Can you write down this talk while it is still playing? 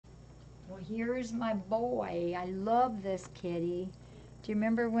here's my boy. I love this kitty. Do you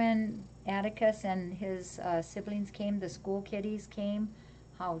remember when Atticus and his siblings came, the school kitties came?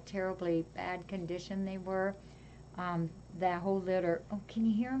 How terribly bad condition they were. That whole litter. Oh, can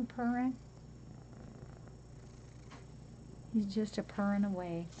you hear him purring? He's just a purring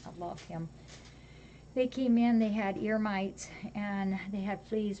away. I love him. They came in, they had ear mites, and they had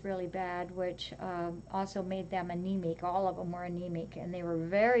fleas really bad, which also made them anemic. All of them were anemic, and they were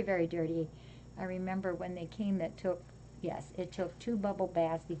very, very dirty. I remember when they came, it took 2 bubble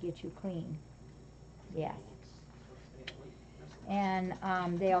baths to get you clean. Yes. And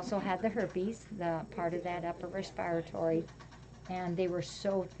they also had the herpes, the part of that upper respiratory, and they were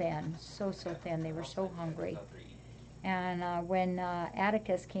so thin, so thin. They were so hungry. And when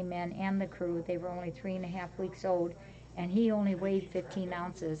Atticus came in and the crew, they were only 3.5 weeks old, and he only weighed 15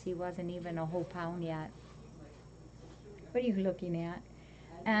 ounces. He wasn't even a whole pound yet. What are you looking at?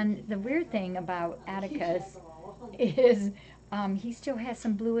 And the weird thing about Atticus is he still has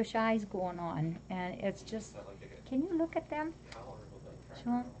some bluish eyes going on, and it's just, can you look at them? Show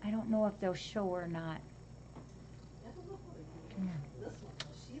 'em? I don't know if they'll show or not. Come here.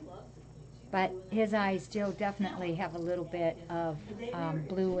 But his eyes still definitely have a little bit of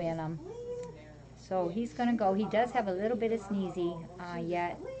blue in them. So he's going to go. He does have a little bit of sneezy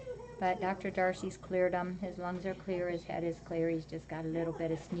yet, but Dr. Darcy's cleared him. His lungs are clear, his head is clear. He's just got a little bit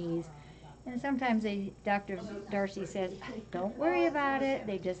of sneeze. And sometimes Dr. Darcy says, don't worry about it.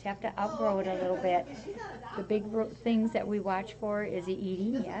 They just have to outgrow it a little bit. The big things that we watch for, is he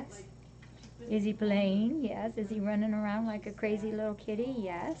eating? Yes. Is he playing? Yes. Is he running around like a crazy little kitty?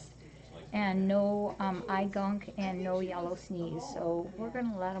 Yes. And no eye gunk and no yellow sneeze. So we're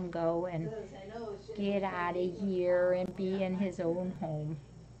going to let him go and get out of here and be in his own home.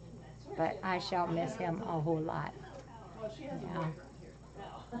 But I shall miss him a whole lot. Yeah.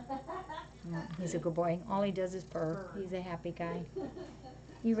 He's a good boy. All he does is purr. He's a happy guy.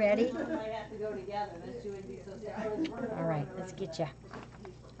 You ready? All right, let's get you.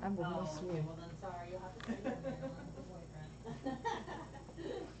 I will miss you.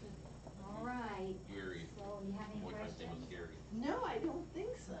 All right. Gary. So, you have any questions? Gary. No, I don't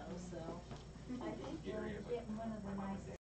think so. So I think Gary, we're getting one of the nicest.